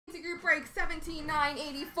break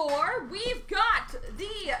 17,984. We've got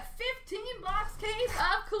the 15-box case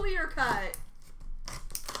of Clear Cut.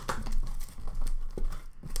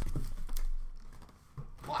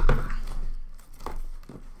 Wow.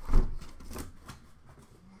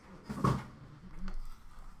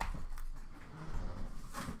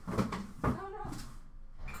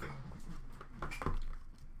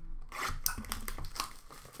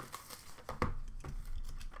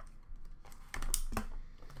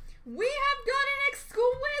 We have got an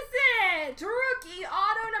exquisite rookie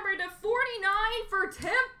auto number /49 for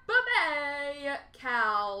Tampa Bay,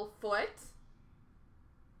 Cal Foot.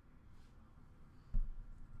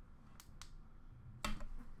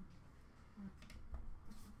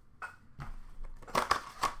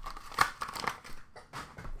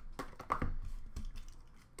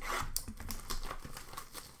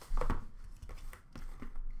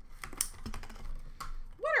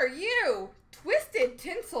 What are you? Twisted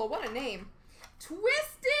Tinsel, what a name.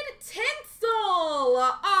 Twisted Tinsel,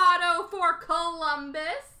 auto for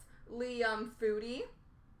Columbus, Liam Foodie.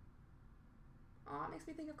 Oh, it makes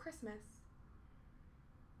me think of Christmas.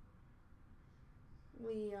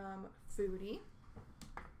 Liam Foodie.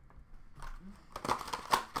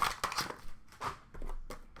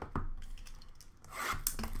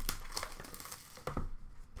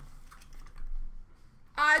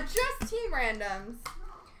 Just team randoms.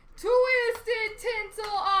 Twisted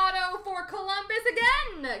Tinsel auto for Columbus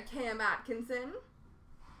again, Cam Atkinson.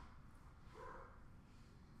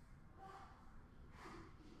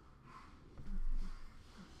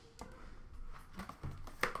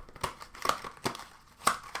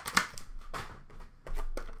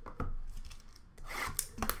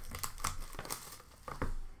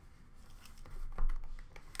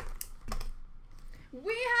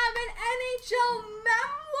 We have an NHL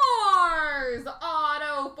Memoirs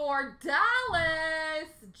auto for Dallas,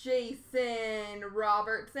 Jason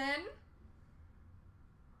Robertson.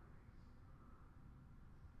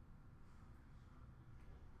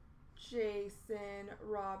 Jason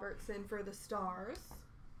Robertson for the Stars.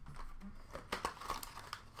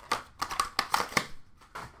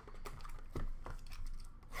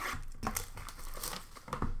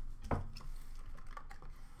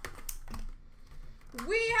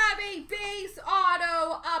 We have a base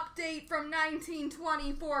auto update from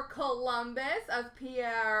 1924 Columbus of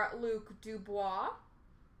Pierre-Luc Dubois.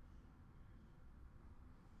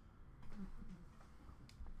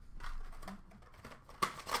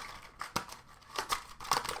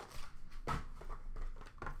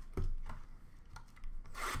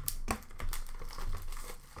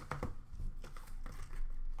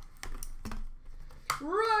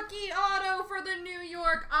 Rookie auto for the New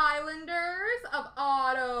York Islanders of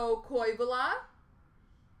Otto Koivula.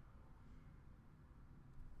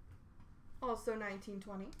 Also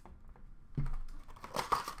 1920.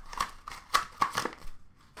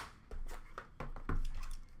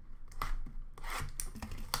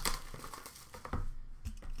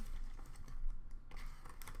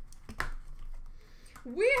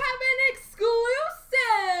 We have an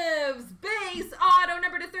exclusives base auto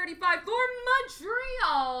number /35 for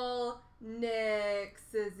Montreal, Nick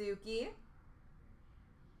Suzuki.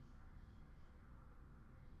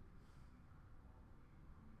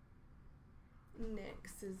 Nick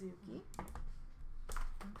Suzuki.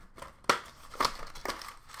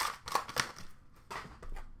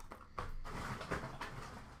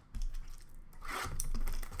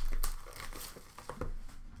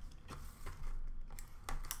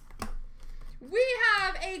 We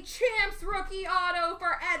have a Champs rookie auto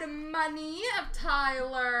for Ed Money of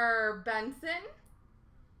Tyler Benson.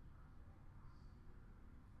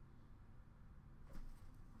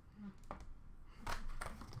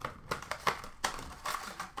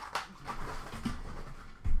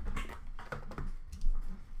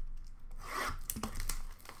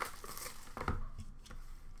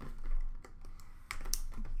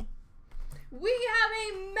 We have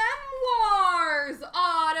a Memoirs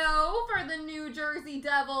auto for the New Jersey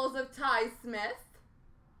Devils of Ty Smith.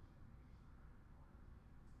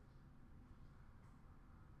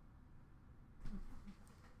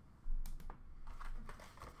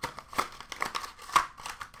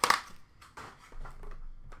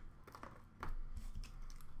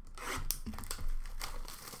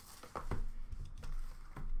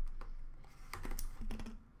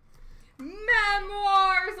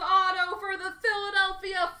 Memoirs auto for the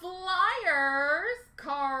Philadelphia Flyers,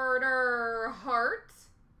 Carter Hart.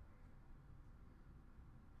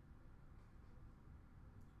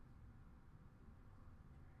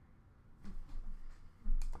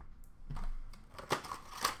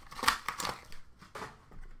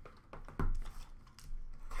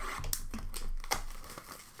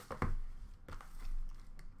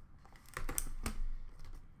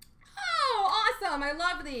 I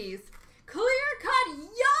love these. Clear Cut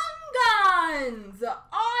Young Guns.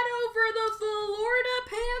 Auto for the Florida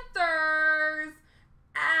Panthers.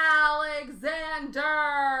 Alexander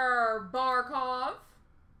Barkov.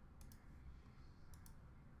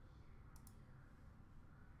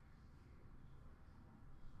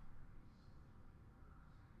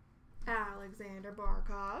 Alexander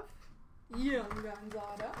Barkov. Young Guns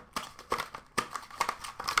auto.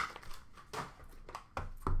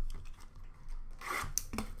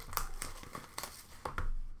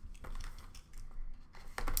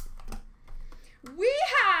 We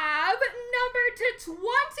have number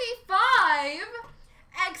 /25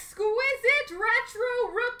 exquisite retro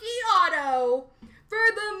rookie auto for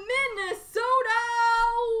the Minnesota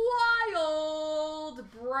Wild.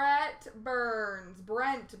 Brent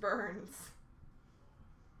Burns.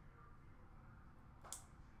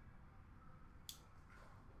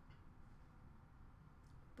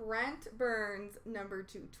 Brent Burns, number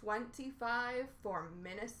 /225 for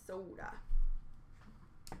Minnesota.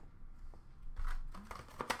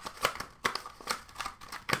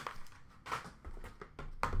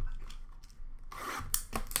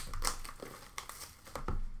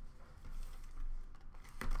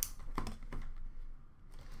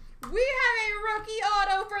 We have a rookie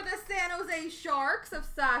auto for the San Jose Sharks of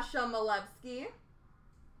Sasha Malevsky.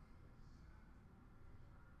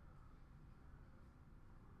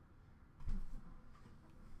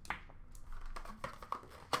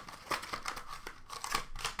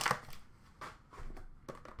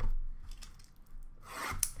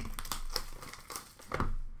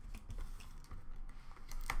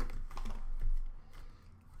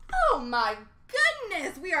 Oh my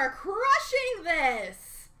goodness, we are crushing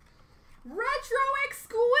this! Retro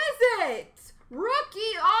exquisite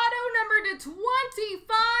rookie auto number /25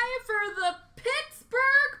 for the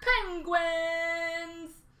Pittsburgh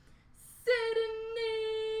Penguins.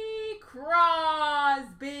 Sidney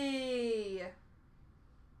Crosby.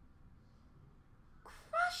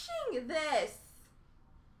 Crushing this.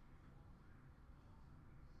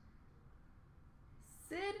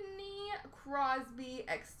 Sidney Crosby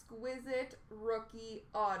exquisite rookie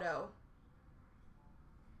auto.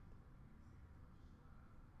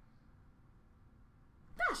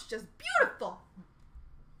 That's just beautiful.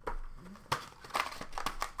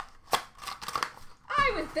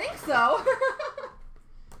 I would think so.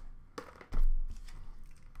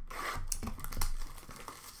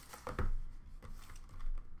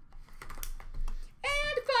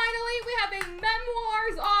 And finally, we have a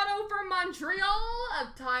Memoirs auto for Montreal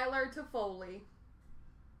of Tyler Toffoli.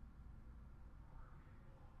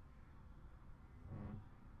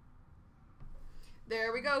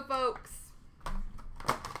 There we go, folks.